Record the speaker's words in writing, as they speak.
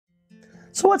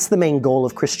So what's the main goal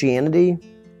of Christianity?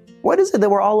 What is it that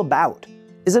we're all about?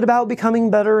 Is it about becoming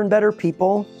better and better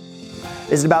people?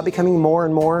 Is it about becoming more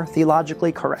and more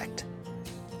theologically correct?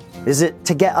 Is it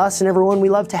to get us and everyone we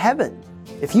love to heaven?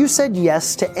 If you said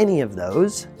yes to any of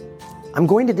those, I'm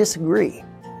going to disagree.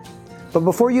 But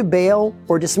before you bail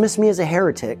or dismiss me as a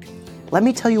heretic, let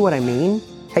me tell you what I mean.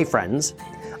 Hey friends,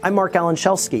 I'm Mark Allen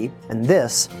Shelsky, and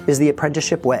this is The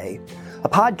Apprenticeship Way, a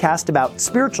podcast about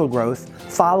spiritual growth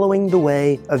following the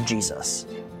way of Jesus.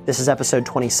 This is episode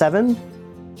 27,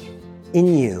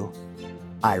 In You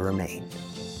I Remain.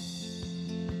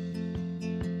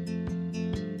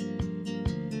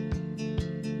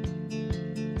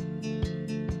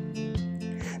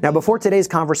 Now, before today's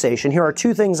conversation, here are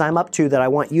two things I'm up to that I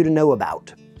want you to know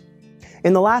about.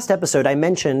 In the last episode, I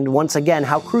mentioned once again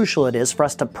how crucial it is for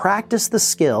us to practice the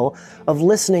skill of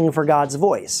listening for God's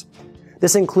voice.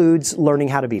 This includes learning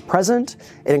how to be present.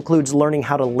 It includes learning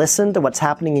how to listen to what's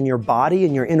happening in your body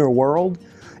and your inner world.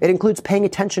 It includes paying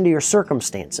attention to your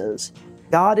circumstances.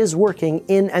 God is working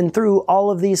in and through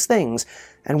all of these things,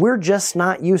 and we're just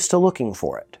not used to looking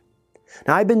for it.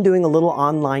 Now, I've been doing a little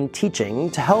online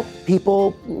teaching to help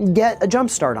people get a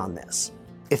jump start on this.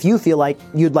 If you feel like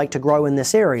you'd like to grow in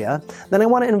this area, then I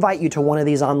want to invite you to one of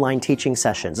these online teaching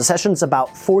sessions. The session's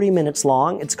about 40 minutes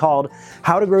long. It's called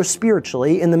How to Grow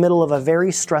Spiritually in the Middle of a Very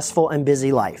Stressful and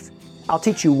Busy Life. I'll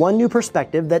teach you one new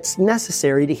perspective that's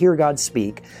necessary to hear God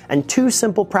speak, and two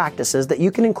simple practices that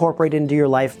you can incorporate into your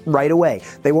life right away.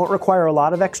 They won't require a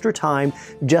lot of extra time,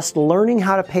 just learning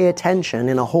how to pay attention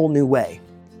in a whole new way.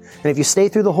 And if you stay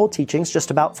through the whole teachings,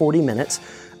 just about 40 minutes,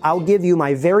 I'll give you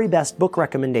my very best book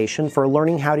recommendation for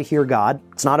learning how to hear God.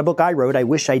 It's not a book I wrote. I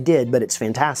wish I did, but it's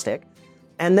fantastic.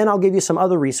 And then I'll give you some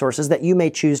other resources that you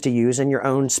may choose to use in your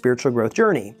own spiritual growth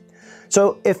journey.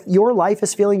 So if your life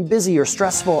is feeling busy or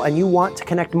stressful and you want to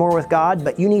connect more with God,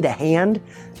 but you need a hand,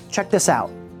 check this out.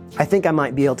 I think I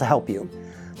might be able to help you.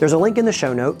 There's a link in the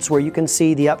show notes where you can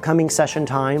see the upcoming session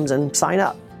times and sign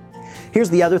up. Here's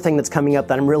the other thing that's coming up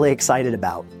that I'm really excited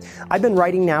about. I've been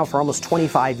writing now for almost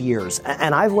 25 years,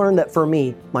 and I've learned that for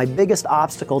me, my biggest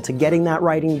obstacle to getting that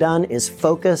writing done is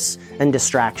focus and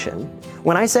distraction.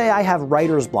 When I say I have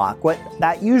writer's block, what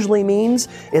that usually means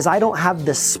is I don't have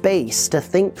the space to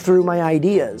think through my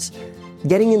ideas.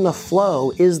 Getting in the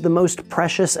flow is the most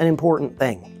precious and important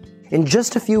thing. In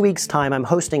just a few weeks' time, I'm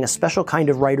hosting a special kind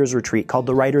of writer's retreat called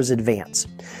the Writer's Advance.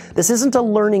 This isn't a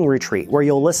learning retreat where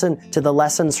you'll listen to the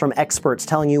lessons from experts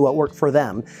telling you what worked for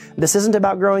them. This isn't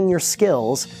about growing your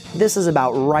skills. This is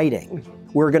about writing.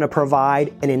 We're going to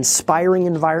provide an inspiring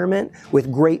environment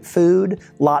with great food,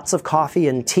 lots of coffee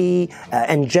and tea,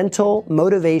 and gentle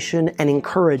motivation and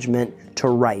encouragement to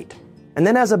write. And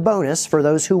then as a bonus, for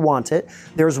those who want it,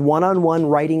 there's one-on-one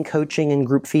writing coaching and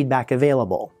group feedback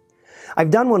available. I've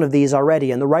done one of these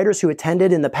already, and the writers who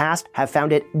attended in the past have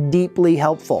found it deeply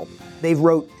helpful. They've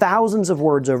wrote thousands of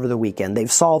words over the weekend.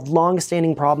 They've solved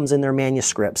long-standing problems in their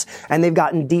manuscripts, and they've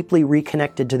gotten deeply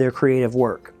reconnected to their creative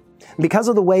work. Because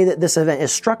of the way that this event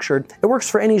is structured, it works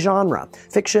for any genre.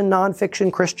 Fiction,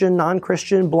 nonfiction, Christian,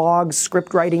 non-Christian, blogs,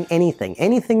 script writing,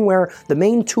 anything where the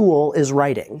main tool is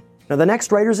writing. Now, the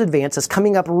next Writer's Advance is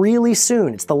coming up really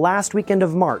soon. It's the last weekend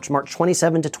of March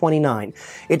 27 to 29.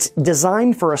 It's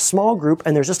designed for a small group,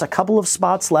 and there's just a couple of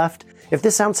spots left. If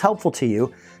this sounds helpful to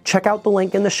you, check out the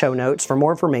link in the show notes for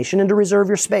more information and to reserve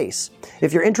your space.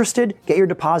 If you're interested, get your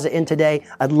deposit in today.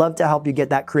 I'd love to help you get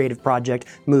that creative project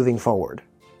moving forward.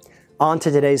 On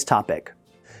to today's topic.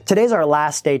 Today's our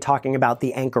last day talking about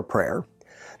the anchor prayer.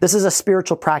 This is a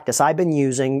spiritual practice I've been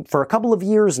using for a couple of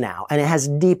years now, and it has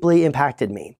deeply impacted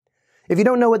me. If you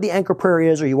don't know what the anchor prayer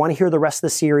is, or you want to hear the rest of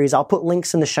the series, I'll put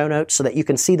links in the show notes so that you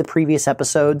can see the previous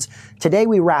episodes. Today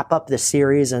we wrap up this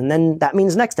series, and then that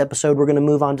means next episode we're going to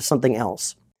move on to something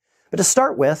else. But to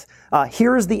start with,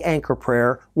 here is the anchor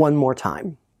prayer one more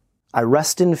time. I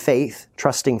rest in faith,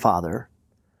 trusting Father.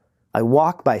 I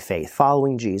walk by faith,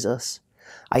 following Jesus.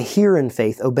 I hear in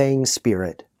faith, obeying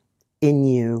Spirit. In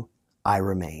you I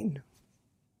remain.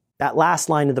 That last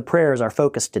line of the prayer is our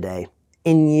focus today.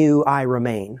 In you I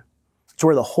remain. It's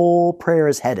where the whole prayer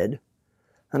is headed.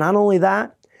 And not only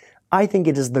that, I think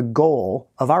it is the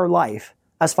goal of our life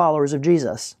as followers of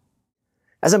Jesus.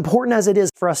 As important as it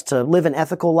is for us to live an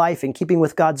ethical life in keeping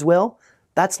with God's will,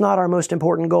 that's not our most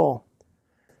important goal.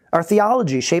 Our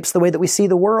theology shapes the way that we see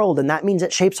the world, and that means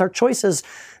it shapes our choices.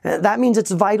 That means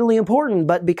it's vitally important,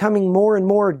 but becoming more and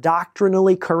more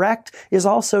doctrinally correct is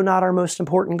also not our most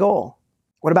important goal.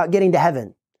 What about getting to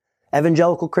heaven?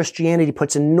 Evangelical Christianity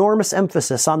puts enormous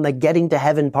emphasis on the getting to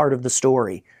heaven part of the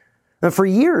story. And for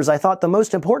years, I thought the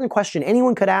most important question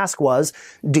anyone could ask was,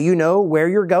 do you know where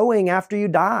you're going after you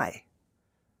die?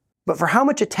 But for how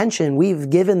much attention we've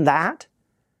given that,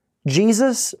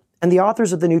 Jesus and the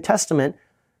authors of the New Testament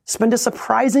spend a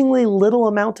surprisingly little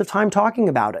amount of time talking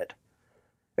about it.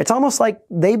 It's almost like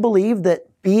they believe that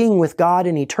being with God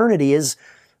in eternity is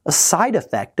a side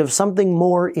effect of something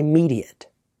more immediate.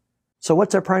 So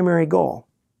what's our primary goal?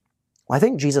 Well, I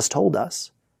think Jesus told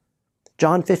us.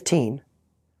 John 15,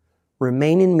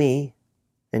 remain in me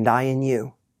and I in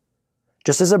you.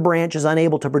 Just as a branch is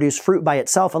unable to produce fruit by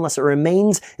itself unless it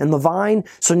remains in the vine,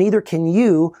 so neither can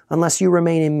you unless you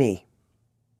remain in me.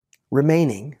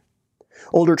 Remaining.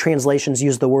 Older translations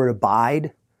use the word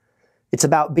abide. It's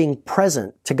about being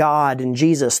present to God and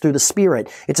Jesus through the Spirit.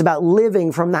 It's about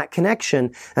living from that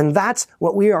connection, and that's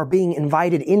what we are being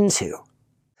invited into.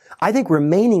 I think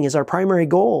remaining is our primary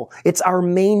goal. It's our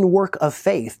main work of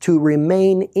faith, to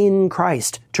remain in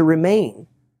Christ, to remain.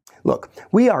 Look,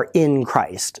 we are in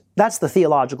Christ. That's the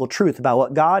theological truth about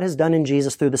what God has done in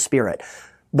Jesus through the Spirit.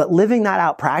 But living that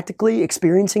out practically,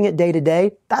 experiencing it day to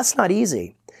day, that's not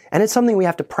easy. And it's something we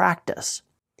have to practice.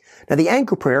 Now, the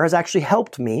anchor prayer has actually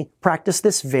helped me practice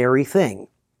this very thing.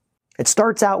 It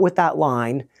starts out with that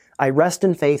line, I rest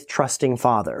in faith, trusting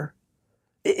Father.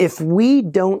 If we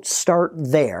don't start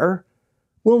there,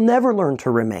 we'll never learn to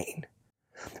remain.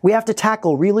 We have to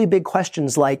tackle really big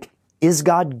questions like, is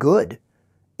God good?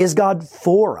 Is God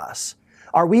for us?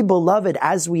 Are we beloved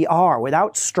as we are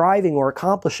without striving or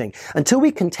accomplishing? Until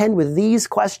we contend with these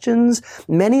questions,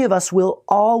 many of us will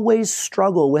always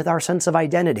struggle with our sense of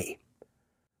identity.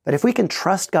 But if we can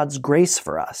trust God's grace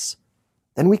for us,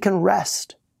 then we can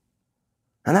rest.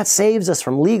 And that saves us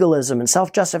from legalism and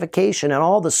self-justification and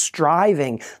all the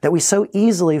striving that we so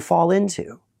easily fall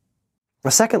into. The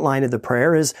second line of the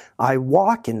prayer is, I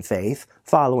walk in faith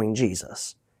following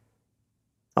Jesus.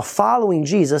 Now, following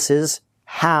Jesus is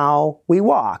how we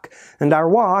walk. And our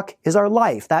walk is our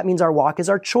life. That means our walk is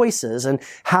our choices and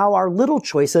how our little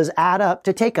choices add up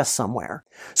to take us somewhere.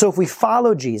 So if we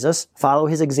follow Jesus, follow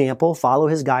his example, follow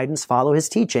his guidance, follow his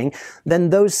teaching, then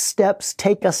those steps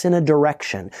take us in a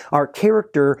direction. Our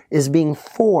character is being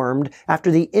formed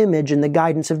after the image and the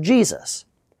guidance of Jesus.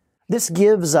 This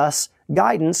gives us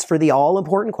guidance for the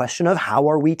all-important question of how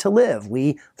are we to live?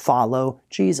 We follow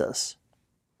Jesus.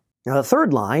 Now the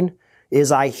third line is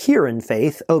I hear in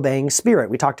faith, obeying Spirit.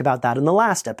 We talked about that in the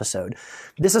last episode.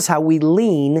 This is how we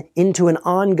lean into an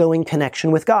ongoing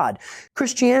connection with God.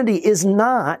 Christianity is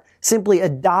not simply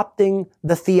adopting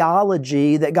the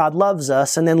theology that God loves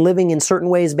us and then living in certain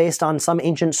ways based on some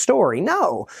ancient story.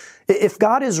 No. If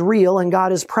God is real and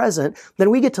God is present, then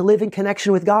we get to live in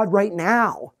connection with God right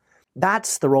now.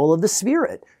 That's the role of the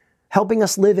Spirit, helping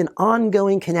us live in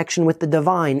ongoing connection with the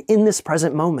divine in this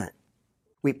present moment.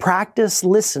 We practice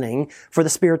listening for the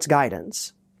Spirit's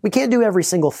guidance. We can't do every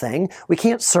single thing. We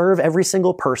can't serve every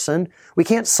single person. We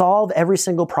can't solve every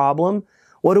single problem.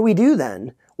 What do we do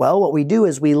then? Well, what we do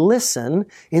is we listen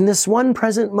in this one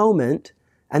present moment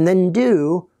and then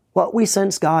do what we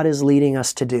sense God is leading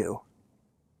us to do.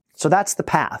 So that's the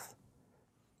path.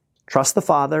 Trust the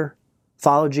Father,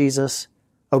 follow Jesus,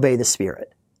 obey the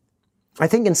Spirit. I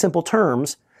think in simple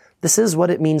terms, this is what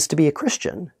it means to be a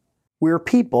Christian. We're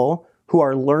people who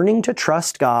are learning to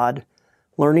trust God,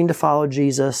 learning to follow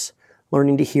Jesus,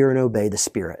 learning to hear and obey the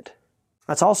Spirit.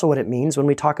 That's also what it means when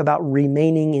we talk about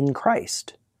remaining in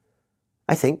Christ.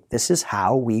 I think this is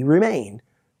how we remain.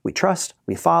 We trust,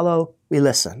 we follow, we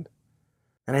listen.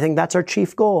 And I think that's our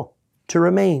chief goal, to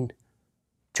remain,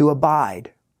 to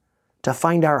abide, to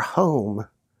find our home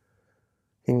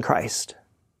in Christ.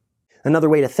 Another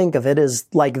way to think of it is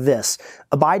like this.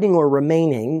 Abiding or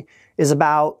remaining is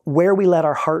about where we let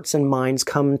our hearts and minds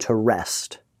come to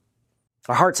rest.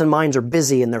 Our hearts and minds are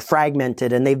busy and they're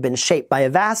fragmented and they've been shaped by a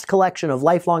vast collection of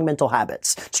lifelong mental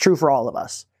habits. It's true for all of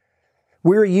us.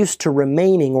 We're used to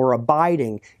remaining or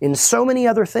abiding in so many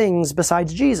other things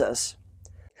besides Jesus.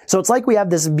 So it's like we have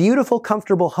this beautiful,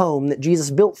 comfortable home that Jesus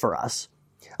built for us.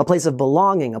 A place of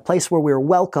belonging, a place where we're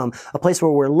welcome, a place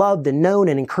where we're loved and known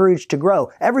and encouraged to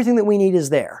grow. Everything that we need is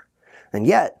there. And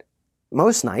yet,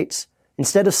 most nights,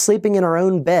 instead of sleeping in our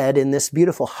own bed in this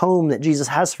beautiful home that Jesus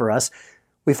has for us,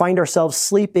 we find ourselves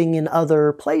sleeping in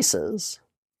other places.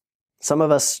 Some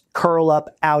of us curl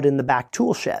up out in the back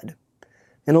tool shed,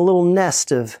 in a little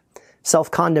nest of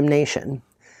self-condemnation.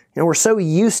 We're so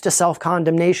used to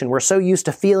self-condemnation. We're so used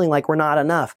to feeling like we're not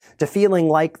enough, to feeling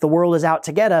like the world is out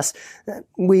to get us.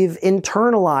 We've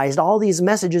internalized all these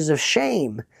messages of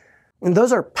shame. And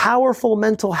those are powerful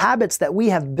mental habits that we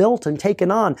have built and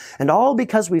taken on. And all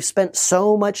because we've spent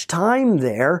so much time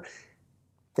there,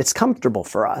 it's comfortable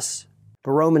for us.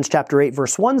 But Romans chapter 8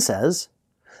 verse 1 says,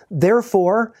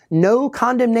 therefore, no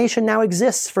condemnation now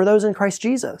exists for those in Christ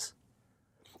Jesus.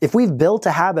 If we've built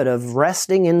a habit of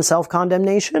resting in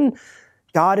self-condemnation,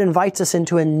 God invites us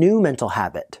into a new mental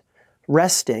habit,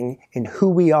 resting in who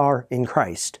we are in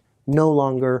Christ, no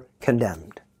longer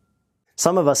condemned.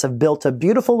 Some of us have built a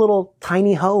beautiful little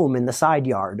tiny home in the side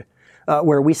yard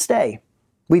where we stay.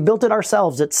 We built it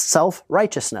ourselves. It's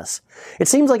self-righteousness. It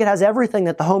seems like it has everything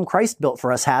that the home Christ built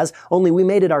for us has, only we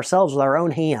made it ourselves with our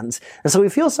own hands. And so we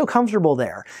feel so comfortable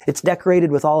there. It's decorated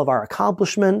with all of our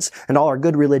accomplishments and all our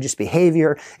good religious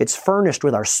behavior. It's furnished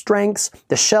with our strengths.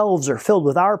 The shelves are filled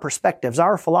with our perspectives,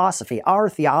 our philosophy, our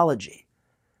theology.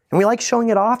 And we like showing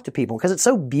it off to people because it's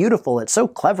so beautiful, it's so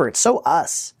clever, it's so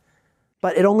us.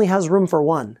 But it only has room for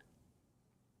one.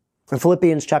 In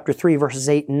Philippians chapter 3, verses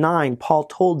 8 and 9, Paul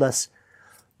told us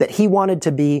that he wanted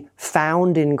to be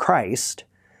found in Christ,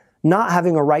 not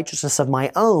having a righteousness of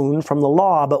my own from the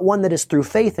law, but one that is through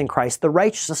faith in Christ, the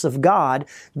righteousness of God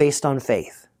based on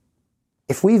faith.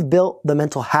 If we've built the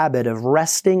mental habit of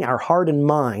resting our heart and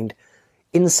mind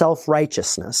in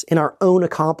self-righteousness, in our own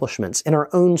accomplishments, in our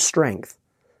own strength,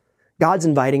 God's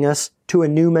inviting us to a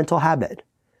new mental habit,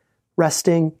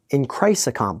 resting in Christ's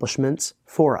accomplishments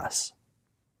for us.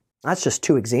 That's just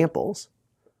two examples.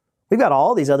 We've got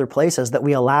all these other places that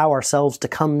we allow ourselves to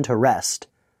come to rest.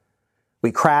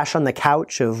 We crash on the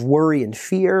couch of worry and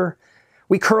fear.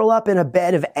 We curl up in a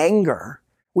bed of anger.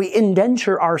 We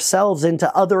indenture ourselves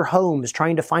into other homes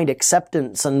trying to find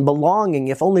acceptance and belonging.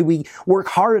 If only we work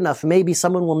hard enough, maybe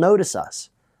someone will notice us.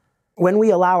 When we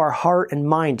allow our heart and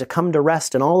mind to come to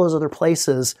rest in all those other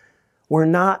places, we're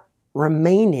not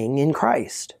remaining in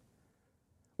Christ.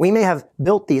 We may have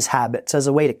built these habits as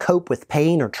a way to cope with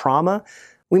pain or trauma.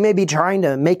 We may be trying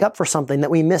to make up for something that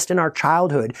we missed in our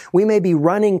childhood. We may be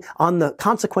running on the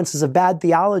consequences of bad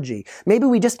theology. Maybe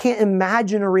we just can't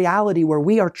imagine a reality where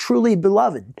we are truly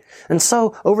beloved. And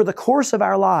so, over the course of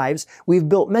our lives, we've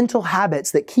built mental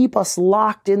habits that keep us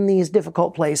locked in these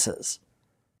difficult places.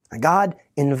 God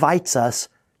invites us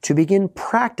to begin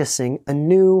practicing a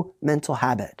new mental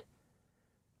habit,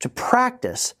 to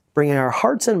practice bringing our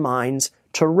hearts and minds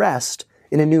to rest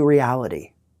in a new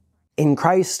reality. In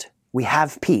Christ, we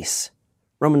have peace.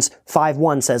 Romans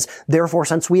 5:1 says, "Therefore,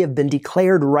 since we have been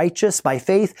declared righteous by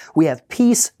faith, we have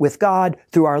peace with God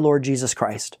through our Lord Jesus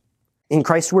Christ." In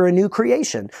Christ, we're a new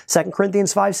creation. 2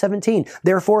 Corinthians 5:17,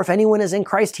 "Therefore, if anyone is in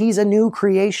Christ, he's a new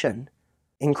creation."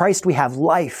 In Christ, we have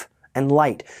life and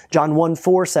light. John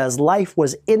 1:4 says, "Life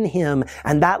was in him,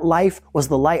 and that life was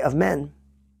the light of men."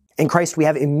 In Christ, we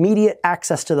have immediate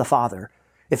access to the Father.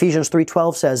 Ephesians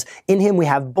 3:12 says, "In him we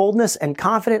have boldness and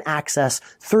confident access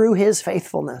through his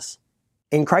faithfulness."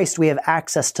 In Christ we have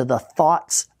access to the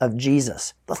thoughts of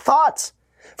Jesus. The thoughts!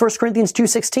 1 Corinthians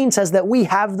 2:16 says that we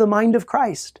have the mind of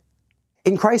Christ.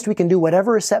 In Christ we can do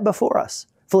whatever is set before us.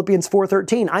 Philippians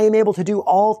 4:13, "I am able to do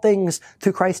all things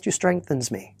through Christ who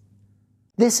strengthens me."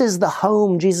 This is the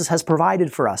home Jesus has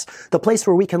provided for us, the place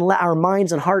where we can let our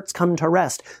minds and hearts come to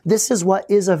rest. This is what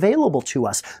is available to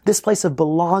us, this place of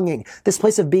belonging, this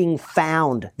place of being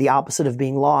found, the opposite of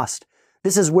being lost.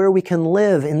 This is where we can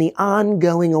live in the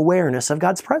ongoing awareness of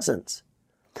God's presence.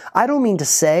 I don't mean to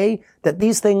say that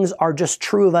these things are just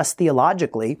true of us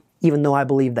theologically, even though I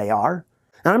believe they are.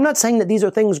 And I'm not saying that these are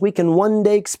things we can one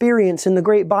day experience in the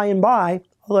great by and by,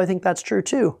 although I think that's true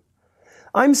too.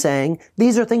 I'm saying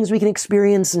these are things we can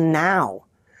experience now,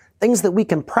 things that we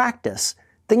can practice,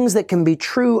 things that can be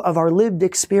true of our lived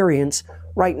experience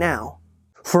right now.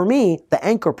 For me, the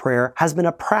anchor prayer has been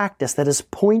a practice that has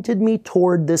pointed me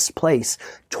toward this place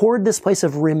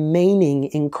of remaining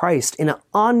in Christ in an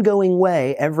ongoing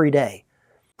way every day.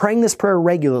 Praying this prayer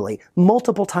regularly,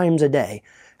 multiple times a day,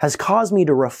 has caused me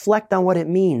to reflect on what it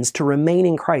means to remain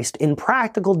in Christ in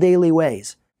practical daily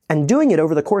ways. And doing it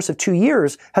over the course of 2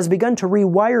 years has begun to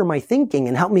rewire my thinking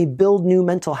and help me build new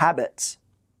mental habits.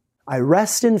 I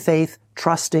rest in faith,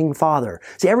 trusting Father.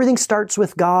 See, everything starts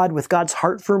with God, with God's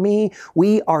heart for me.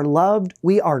 We are loved.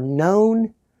 We are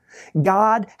known.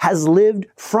 God has lived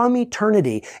from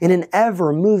eternity in an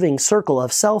ever-moving circle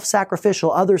of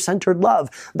self-sacrificial, other-centered love.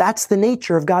 That's the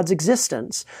nature of God's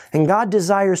existence. And God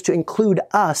desires to include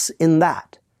us in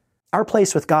that. Our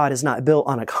place with God is not built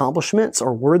on accomplishments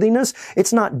or worthiness.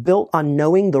 It's not built on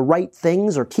knowing the right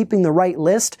things or keeping the right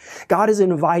list. God is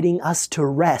inviting us to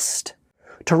rest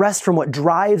from what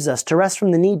drives us, to rest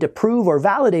from the need to prove or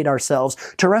validate ourselves,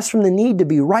 to rest from the need to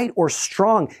be right or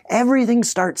strong. Everything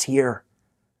starts here.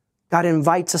 God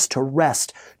invites us to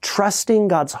rest, trusting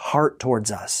God's heart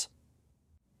towards us.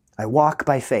 I walk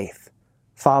by faith,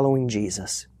 following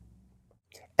Jesus.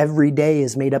 Every day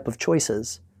is made up of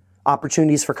choices.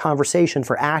 Opportunities for conversation,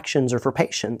 for actions, or for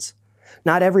patience.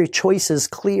 Not every choice is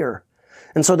clear.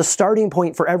 And so the starting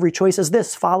point for every choice is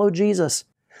this: follow Jesus.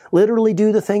 literally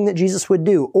do the thing that Jesus would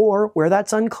do, or where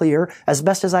that's unclear, as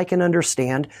best as I can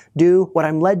understand, do what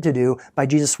I'm led to do by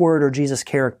Jesus' word or Jesus'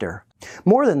 character.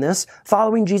 More than this,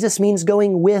 following Jesus means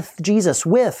going with Jesus.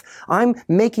 I'm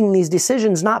making these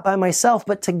decisions not by myself,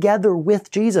 but together with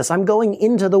Jesus. I'm going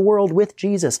into the world with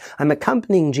Jesus. I'm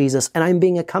accompanying Jesus, and I'm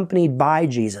being accompanied by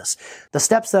Jesus. The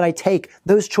steps that I take,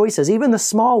 those choices, even the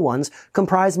small ones,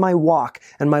 comprise my walk,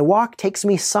 and my walk takes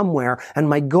me somewhere, and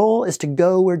my goal is to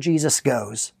go where Jesus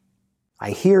goes.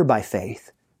 I hear by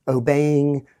faith,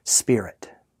 obeying Spirit.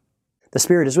 The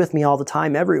Spirit is with me all the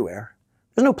time, everywhere.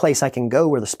 There's no place I can go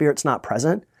where the Spirit's not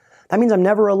present. That means I'm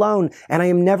never alone, and I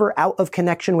am never out of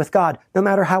connection with God, no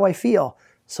matter how I feel.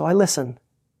 So I listen.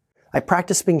 I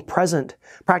practice being present,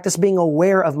 practice being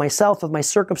aware of myself, of my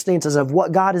circumstances, of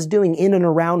what God is doing in and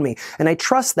around me. And I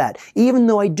trust that, even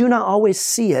though I do not always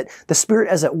see it, the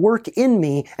Spirit is at work in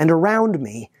me and around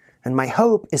me. And my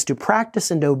hope is to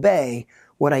practice and obey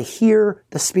what I hear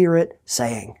the Spirit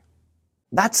saying.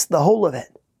 That's the whole of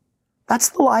it. That's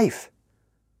the life.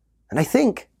 And I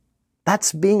think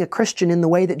that's being a Christian in the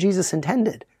way that Jesus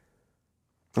intended.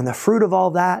 And the fruit of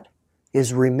all that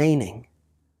is remaining.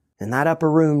 In that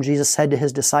upper room, Jesus said to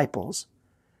his disciples,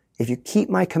 "If you keep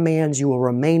my commands, you will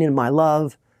remain in my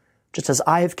love, just as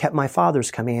I have kept my Father's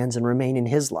commands and remain in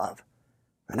his love."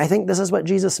 And I think this is what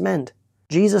Jesus meant.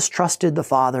 Jesus trusted the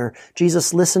Father.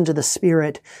 Jesus listened to the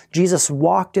Spirit. Jesus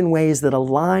walked in ways that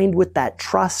aligned with that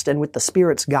trust and with the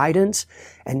Spirit's guidance.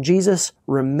 And Jesus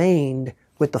remained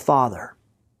with the Father.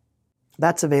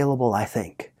 That's available, I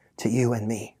think, to you and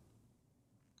me.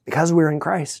 Because we're in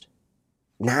Christ.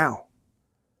 Now.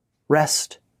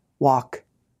 Rest, walk,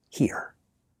 here.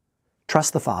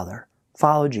 Trust the Father,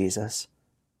 follow Jesus,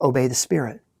 obey the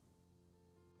Spirit.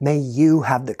 May you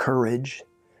have the courage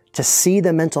to see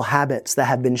the mental habits that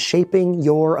have been shaping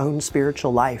your own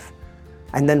spiritual life,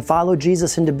 and then follow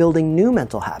Jesus into building new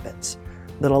mental habits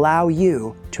that allow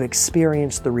you to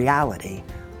experience the reality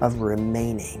of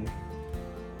remaining.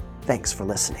 Thanks for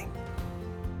listening.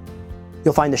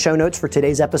 You'll find the show notes for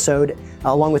today's episode,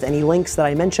 along with any links that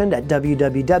I mentioned, at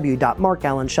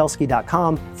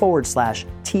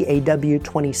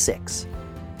www.markalanshelsky.com/TAW027.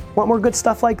 Want more good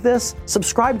stuff like this?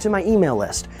 Subscribe to my email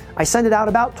list. I send it out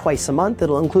about twice a month.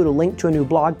 It'll include a link to a new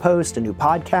blog post, a new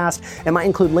podcast. It might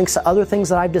include links to other things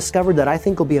that I've discovered that I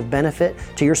think will be of benefit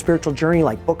to your spiritual journey,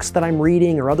 like books that I'm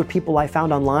reading or other people I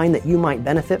found online that you might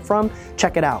benefit from.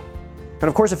 Check it out. And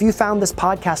of course, if you found this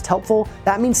podcast helpful,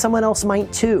 that means someone else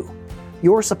might too.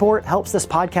 Your support helps this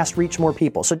podcast reach more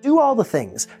people. So do all the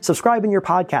things. Subscribe in your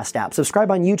podcast app.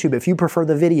 Subscribe on YouTube if you prefer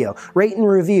the video. Rate and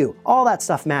review. All that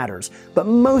stuff matters. But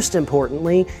most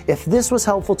importantly, if this was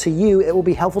helpful to you, it will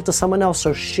be helpful to someone else.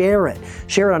 So share it.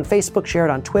 Share it on Facebook, share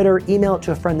it on Twitter, email it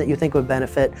to a friend that you think would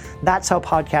benefit. That's how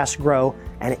podcasts grow,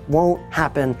 and it won't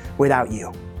happen without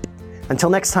you. Until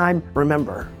next time,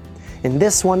 remember, in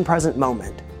this one present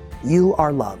moment, you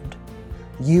are loved,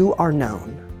 you are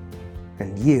known,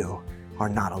 and you are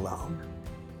not alone.